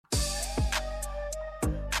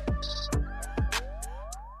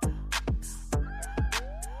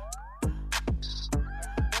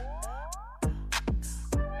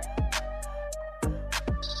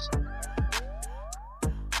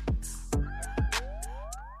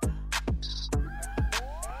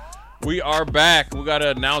We are back. We got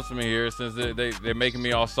an announcement here since they're making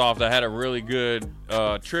me all soft. I had a really good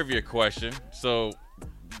trivia question. So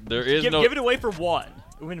there is give it away for one.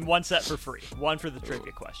 Win one set for free. One for the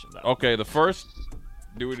trivia question, though. Okay,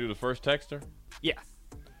 do we do the first texter? Yeah.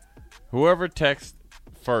 Whoever texts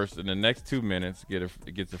first in the next 2 minutes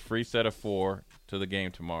gets a free set of 4 to the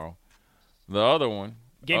game tomorrow. The other one.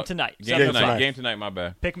 Game tonight. Game tonight, my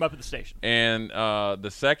bad. Pick them up at the station. And the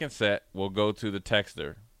second set will go to the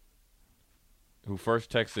texter who first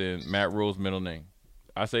texts in Matt Rule's middle name.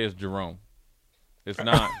 I say it's Jerome. It's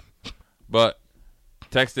not. But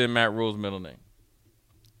text in Matt Rule's middle name.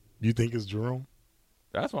 You think it's Jerome?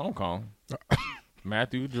 That's what I'm calling.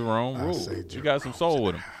 Matthew Jerome Rule. Jerome. You got some soul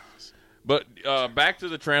with him. But back to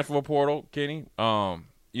the transfer portal, Kenny.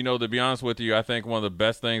 To be honest with you, I think one of the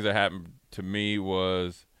best things that happened to me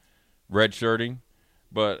was redshirting.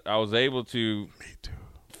 But I was able to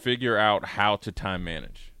figure out how to time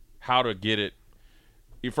manage, how to get it.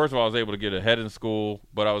 First of all, I was able to get ahead in school,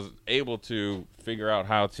 but I was able to figure out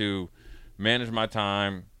how to manage my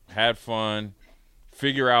time, had fun,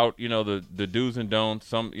 figure out, the do's and don'ts.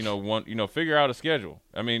 Figure out a schedule.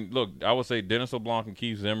 I mean, look, I would say Dennis LeBlanc and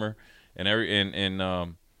Keith Zimmer and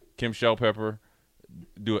Kim Shelpepper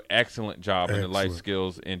do an excellent job in the life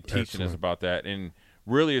skills and teaching us about that. And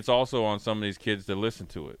really, it's also on some of these kids to listen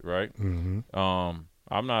to it, right? Mm-hmm.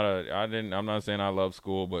 I'm not saying I love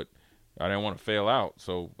school, but I didn't want to fail out,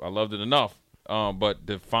 so I loved it enough. But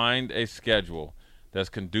to find a schedule that's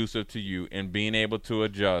conducive to you and being able to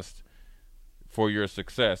adjust for your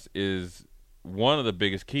success is one of the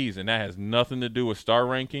biggest keys, and that has nothing to do with star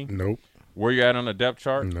ranking. Nope. Where you're at on the depth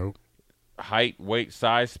chart. Nope. Height, weight,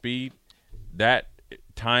 size, speed. That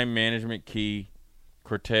time management key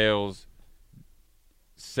curtails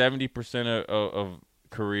 70% of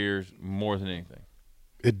careers more than anything.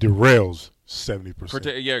 It derails 70%.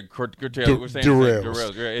 Curtails. We're saying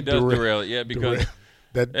derails. It does derail it, yeah, because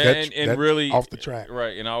that really off the track.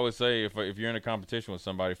 Right, and I always say if you're in a competition with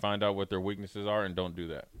somebody, find out what their weaknesses are and don't do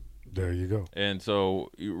that. There you go. And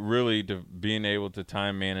so really being able to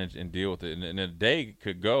time manage and deal with it. And a day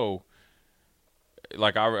could go,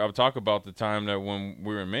 like I would talk about the time that when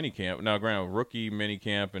we were in minicamp. Now, granted, rookie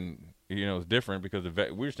minicamp and, it's different because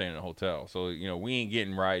we were staying in a hotel. So, we ain't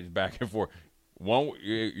getting rides back and forth. We're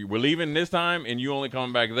leaving this time and you only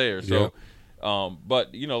coming back there. So,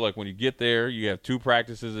 but, like when you get there, you have 2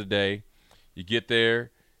 practices a day. You get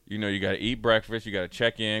there. You got to eat breakfast. You got to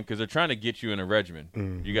check in because they're trying to get you in a regimen.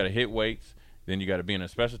 Mm-hmm. You got to hit weights. Then you got to be in a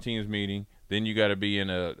special teams meeting. Then you got to be in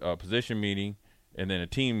a position meeting and then a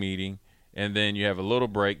team meeting. And then you have a little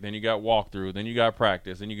break. Then you got walkthrough. Then you got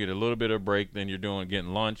practice. Then you get a little bit of break. Then you're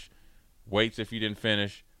getting lunch, weights if you didn't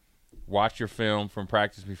finish, watch your film from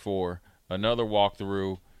practice before, another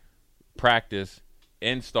walkthrough, practice,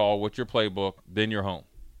 install with your playbook, then you're home.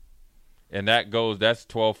 And that's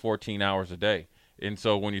 12, 14 hours a day. And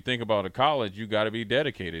so when you think about a college, you got to be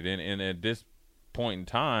dedicated. And at this point in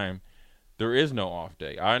time, there is no off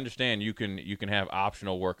day. I understand you can have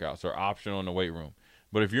optional workouts or optional in the weight room.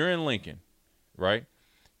 But if you're in Lincoln, right,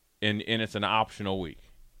 and it's an optional week,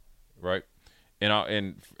 right,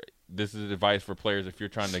 and this is advice for players if you're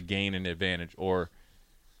trying to gain an advantage or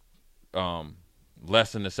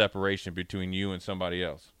lessen the separation between you and somebody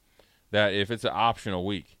else, that if it's an optional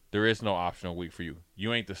week, there is no optional week for you.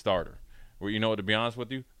 You ain't the starter. Well, to be honest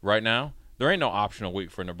with you, right now, there ain't no optional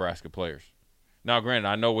week for Nebraska players. Now, granted,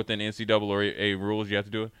 I know within NCAA rules you have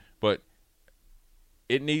to do it, but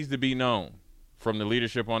it needs to be known from the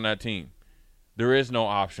leadership on that team, there is no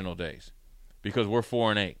optional days because we're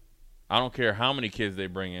 4-8. I don't care how many kids they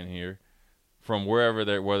bring in here from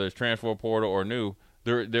wherever whether it's transfer portal or new,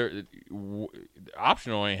 they're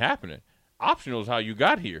optional ain't happening. Optional is how you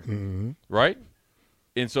got here, mm-hmm. right?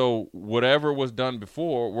 And so whatever was done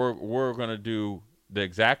before, we're going to do the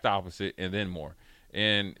exact opposite and then more.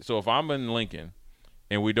 And so if I'm in Lincoln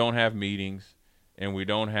and we don't have meetings and we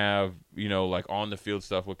don't have, like on the field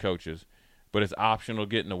stuff with coaches, but it's optional to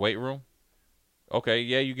get in the weight room, okay,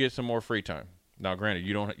 yeah, you get some more free time. Now, granted,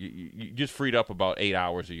 you just freed up about 8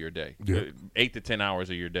 hours of your day, 8 to 10 hours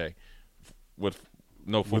of your day with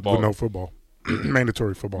no football. With no football.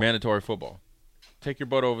 Mandatory football. Mandatory football. Take your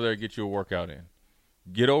butt over there and get you a workout in.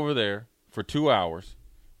 Get over there for 2 hours.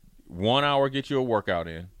 1 hour, get you a workout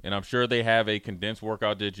in. And I'm sure they have a condensed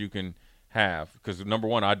workout that you can have because, number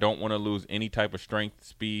one, I don't want to lose any type of strength,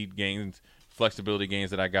 speed gains, flexibility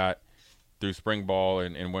gains that I got through spring ball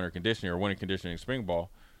and winter conditioning or winter conditioning spring ball.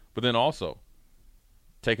 But then also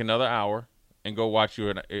take another hour and go watch you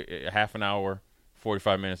a half an hour,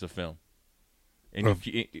 45 minutes of film. And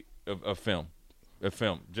a film.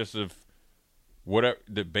 Just of whatever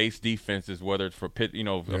the base defenses, whether it's for Pitt,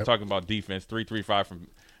 I'm talking about defense, 3-3-5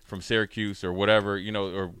 from Syracuse or whatever,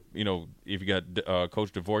 or if you got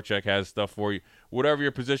Coach Dvorak has stuff for you, whatever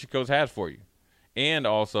your position coach has for you, and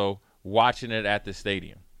also watching it at the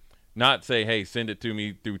stadium. Not say, hey, send it to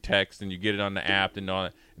me through text and you get it on the app and all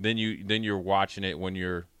that. Then you're watching it when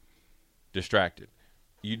you're distracted.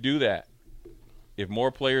 You do that. If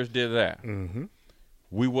more players did that,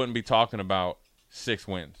 we wouldn't be talking about 6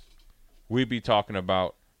 wins. We'd be talking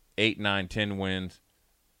about 8, 9, 10 wins,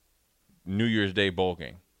 New Year's Day bowl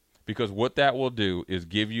game. Because what that will do is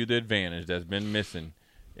give you the advantage that's been missing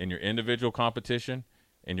in your individual competition,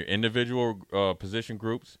 in your individual position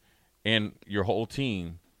groups, and your whole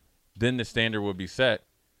team. Then the standard will be set.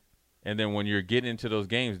 And then when you're getting into those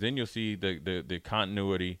games, then you'll see the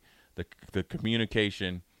continuity, the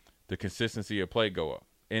communication, the consistency of play go up.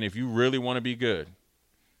 And if you really want to be good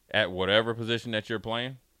at whatever position that you're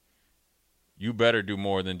playing, you better do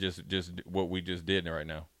more than just what we just did right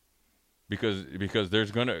now. Because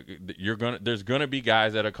there's gonna be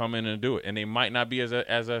guys that are coming in and do it, and they might not be as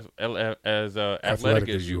athletic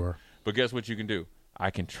as you are. But guess what you can do? I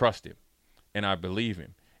can trust him, and I believe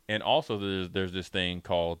him. And also there's this thing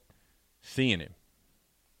called seeing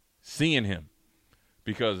him,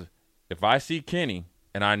 because if I see Kenny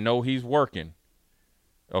and I know he's working,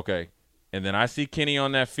 okay, and then I see Kenny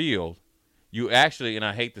on that field, you actually, and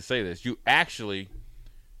I hate to say this, you actually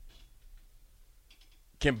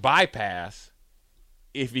can bypass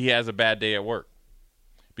if he has a bad day at work,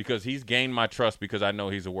 because he's gained my trust because I know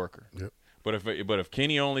he's a worker. Yep. But if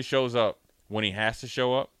Kenny only shows up when he has to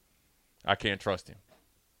show up, I can't trust him,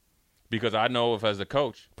 because I know if as a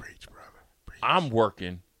coach, preach, brother, preach. I'm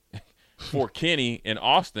working for Kenny in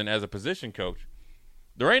Austin as a position coach.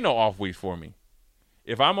 There ain't no off weeks for me.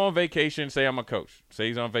 If I'm on vacation, say I'm a coach, say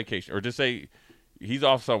he's on vacation, or just say he's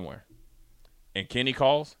off somewhere, and Kenny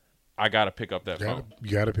calls, I got to pick up that phone. You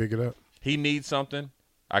got to pick it up. He needs something,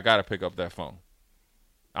 I got to pick up that phone.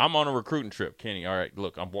 I'm on a recruiting trip. Kenny, all right,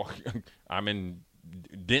 look, I'm in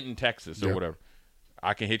Denton, Texas, or whatever.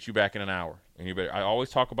 I can hit you back in an hour. And I always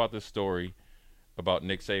talk about this story about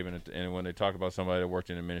Nick Saban, and when they talk about somebody that worked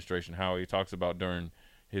in administration, how he talks about during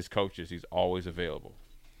his coaches, he's always available.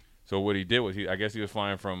 So what he did was, I guess he was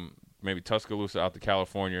flying from maybe Tuscaloosa out to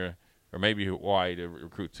California, or maybe Hawaii to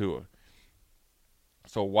recruit Tua.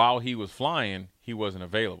 So while he was flying, he wasn't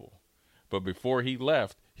available. But before he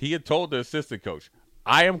left, he had told the assistant coach,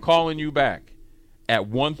 I am calling you back at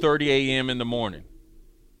 1:30 a.m. in the morning.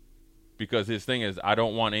 Because his thing is, I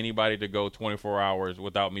don't want anybody to go 24 hours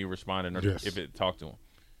without me responding or if it talked to him.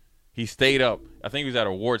 He stayed up. I think he was at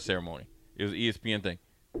an award ceremony. It was an ESPN thing.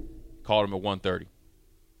 Called him at 1:30.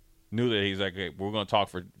 Knew that he's like, hey, we're going to talk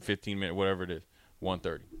for 15 minutes, whatever it is,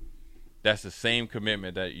 1:30. That's the same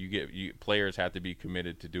commitment that players have to be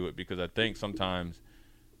committed to do it, because I think sometimes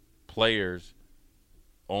players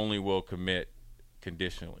only will commit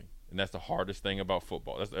conditionally. And that's the hardest thing about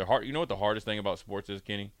football. You know what the hardest thing about sports is,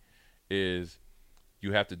 Kenny? Is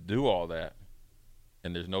you have to do all that,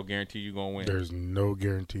 and there's no guarantee you're going to win. There's no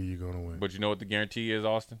guarantee you're going to win. But you know what the guarantee is,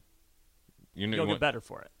 Austin? You'll get better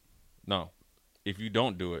for it. No. If you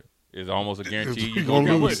don't do it, it's almost a guarantee you're going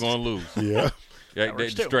to lose. Yeah.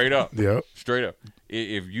 Straight up. Yeah. Straight up.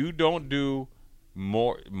 If you don't do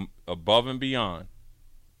more above and beyond,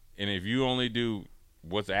 and if you only do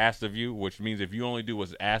what's asked of you, which means if you only do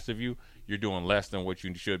what's asked of you, you're doing less than what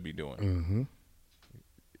you should be doing. Mm-hmm.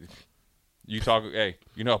 You talk, hey,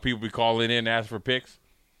 you know how people be calling in and asking for picks?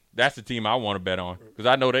 That's the team I want to bet on, because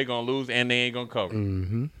I know they're going to lose and they ain't going to cover.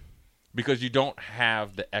 Mm-hmm. Because you don't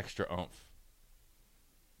have the extra oomph.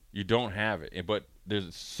 You don't have it. But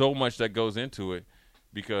there's so much that goes into it,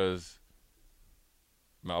 because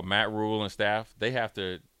Matt Rule and staff, they have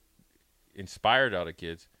to inspire the other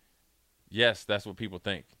kids. Yes, that's what people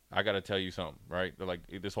think. I got to tell you something, right? They're like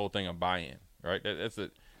this whole thing of buy-in, right?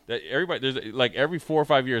 That everybody, there's like every 4 or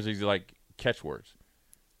 5 years, these are like catchwords.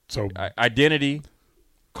 So identity,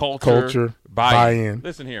 culture, buy-in. buy-in.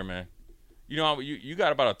 Listen here, man. You know, you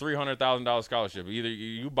got about a $300,000 scholarship. Either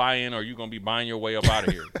you buy in or you're gonna be buying your way up out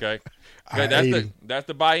of here. Okay, that's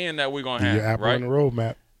the buy-in that we're gonna have, apple right? on the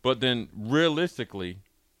roadmap. But then realistically,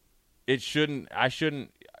 nothing I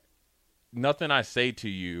say to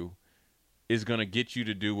you is gonna get you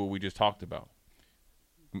to do what we just talked about.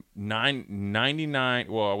 99.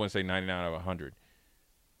 Well, I wouldn't say 99 out of 100.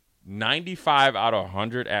 95 out of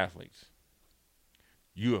 100 athletes,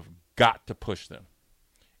 you have got to push them.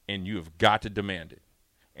 And you have got to demand it.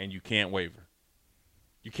 And you can't waver.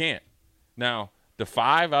 You can't. Now, the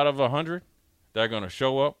 5 out of 100 that are going to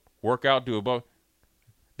show up, work out, do above,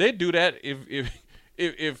 they'd do that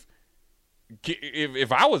if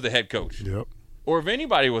If I was the head coach, Yep. or if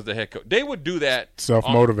anybody was the head coach, they would do that.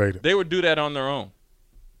 Self-motivated. They would do that on their own.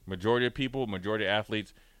 Majority of people, majority of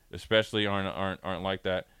athletes, especially aren't like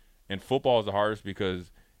that. And football is the hardest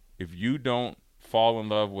because if you don't fall in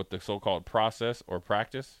love with the so-called process or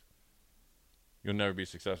practice, you'll never be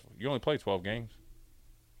successful. You only play 12 games.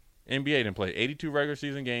 NBA didn't play 82 regular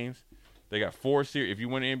season games. They got 4 series. If you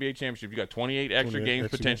win an NBA championship, you got 28 extra games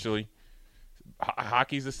potentially.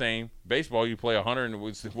 Hockey's the same. Baseball, you play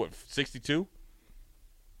 62?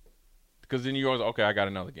 Because then you always, okay, I got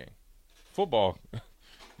another game. Football,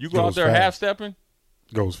 you go out there half-stepping.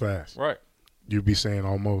 Goes fast. Right. You'd be saying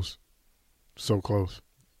almost so close.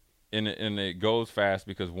 And it goes fast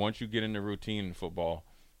because once you get in the routine in football,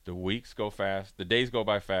 the weeks go fast, the days go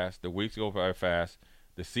by fast, the weeks go by fast,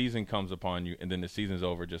 the season comes upon you, and then the season's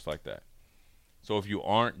over just like that. So if you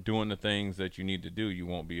aren't doing the things that you need to do, you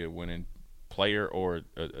won't be a winning player or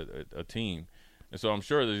a team. And so I'm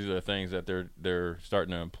sure these are the things that they're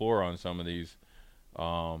starting to implore on some of these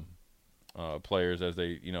players as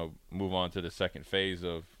they move on to the second phase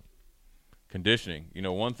of conditioning.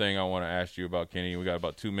 One thing I want to ask you about, Kenny, we got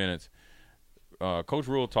about 2 minutes. Coach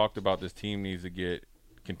Rule talked about this team needs to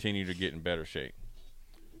continue to get in better shape.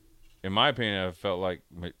 In my opinion, I felt like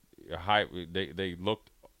they looked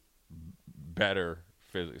better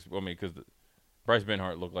physically. I mean, because Bryce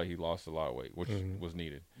Benhart looked like he lost a lot of weight, which was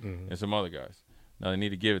needed, and some other guys. Now they need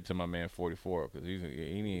to give it to my man 44 because he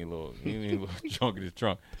need a little junk in his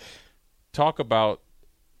trunk. Talk about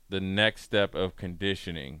the next step of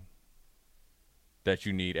conditioning that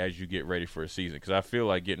you need as you get ready for a season, because I feel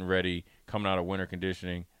like getting ready, coming out of winter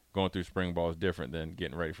conditioning, going through spring ball is different than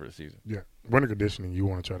getting ready for the season. Yeah, winter conditioning, you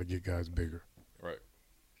want to try to get guys bigger. Right.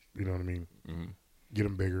 You know what I mean? Mm-hmm. Get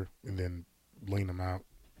them bigger and then lean them out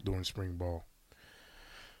during spring ball.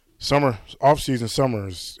 Off-season summer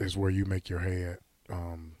is where you make your hay at,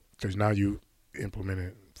 because now you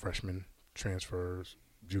implemented freshmen, transfers,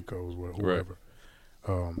 JUCOs, whoever.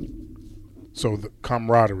 Right. So the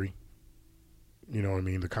camaraderie, you know what I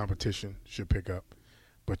mean, the competition should pick up.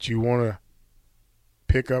 But you want to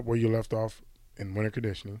pick up where you left off in winter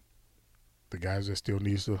conditioning. The guys that still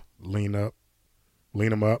needs to lean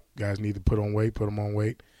them up. Guys need to put them on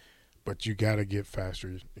weight. But you got to get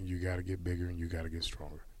faster, and you got to get bigger, and you got to get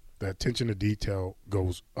stronger. The attention to detail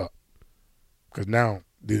goes up. Because now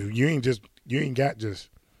you ain't got just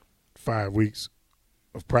 5 weeks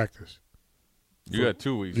of practice. You got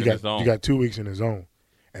 2 weeks in the zone. You got 2 weeks in the zone.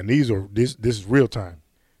 And this is real time.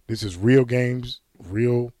 This is real games,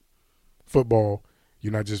 real football.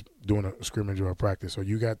 You're not just doing a scrimmage or a practice. So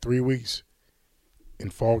you got 3 weeks in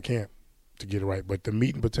fall camp to get it right. But the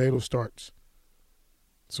meat and potatoes starts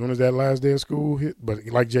as soon as that last day of school hit. But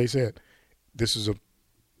like Jay said, this is a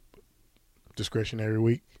discretionary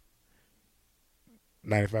week.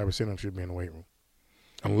 95% of them should be in the weight room.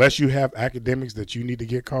 Unless you have academics that you need to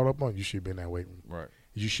get caught up on, you should be in that weight room. Right.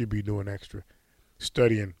 You should be doing extra.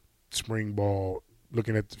 Studying spring ball,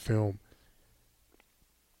 looking at the film,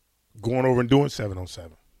 going over and doing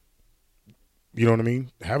 7-on-7. You know what I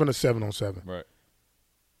mean? Having a 7-on-7. Right.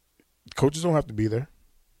 Coaches don't have to be there.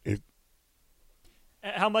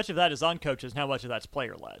 How much of that is on coaches and how much of that's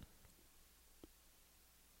player-led?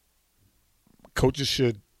 Coaches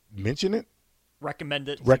should mention it. Recommend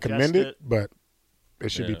it, but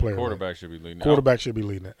it should be player-led. Quarterback should be leading it. Quarterback should be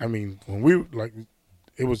leading it. I mean, when we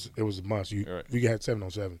it was a must. We had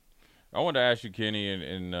 7-on-7. I wanted to ask you, Kenny,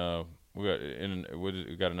 and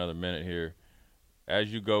we got another minute here.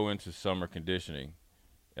 As you go into summer conditioning,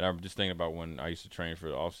 and I'm just thinking about when I used to train for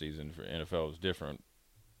the offseason for NFL, it was different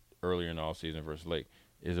earlier in the offseason versus late.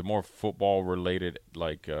 Is it more football related?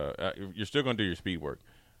 Like you're still going to do your speed work,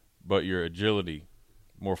 but your agility,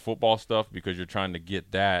 more football stuff because you're trying to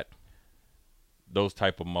get those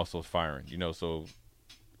type of muscles firing. So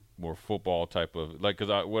more football type of because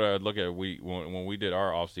what I look at when we did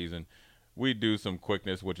our off season, we do some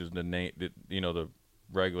quickness, which is the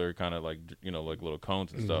regular kind of like little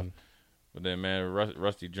cones and stuff. But then man,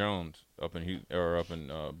 Rusty Jones up in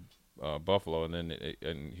Buffalo, and then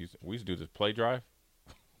we used to do this play drive.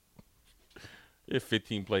 It's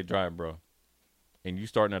 15 play drive, bro, and you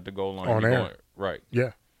starting at the goal line on air, right?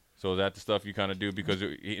 Yeah. So that's the stuff you kind of do because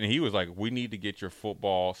and he was like, we need to get your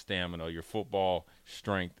football stamina, your football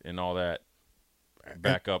strength, and all that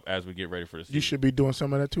back up as we get ready for the season. You should be doing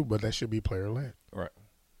some of that too, but that should be player led. Right.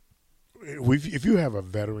 If you have a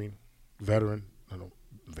veteran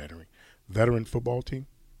football team,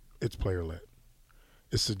 it's player led.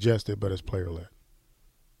 It's suggested, but it's player led.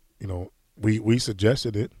 We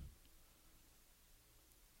suggested it,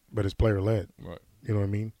 but it's player led. Right. You know what I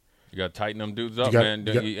mean? You got to tighten them dudes up, man.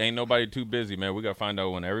 Ain't nobody too busy, man. We got to find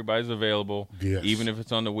out when everybody's available. Yes. Even if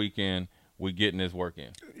it's on the weekend, we getting this work in.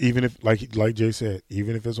 Even if, like Jay said,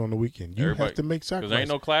 even if it's on the weekend, you have to make sacrifices. Because there ain't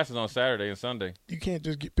no classes on Saturday and Sunday. You can't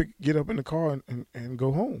just get up in the car and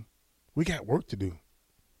go home. We got work to do.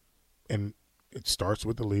 And it starts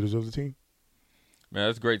with the leaders of the team. Man,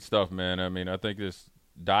 that's great stuff, man. I mean, I think this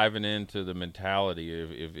diving into the mentality.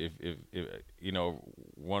 If you know,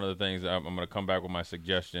 one of the things I'm going to come back with my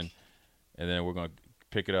suggestion, and then we're going to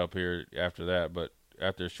pick it up here after that. But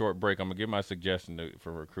after a short break, I'm going to give my suggestion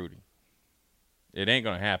for recruiting. It ain't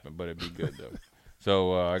going to happen, but it'd be good though.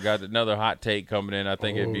 So I got another hot take coming in. I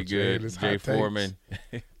think it'd be good. Jay Foreman,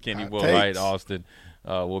 Kenny Woolite, Austin.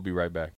 We'll be right back.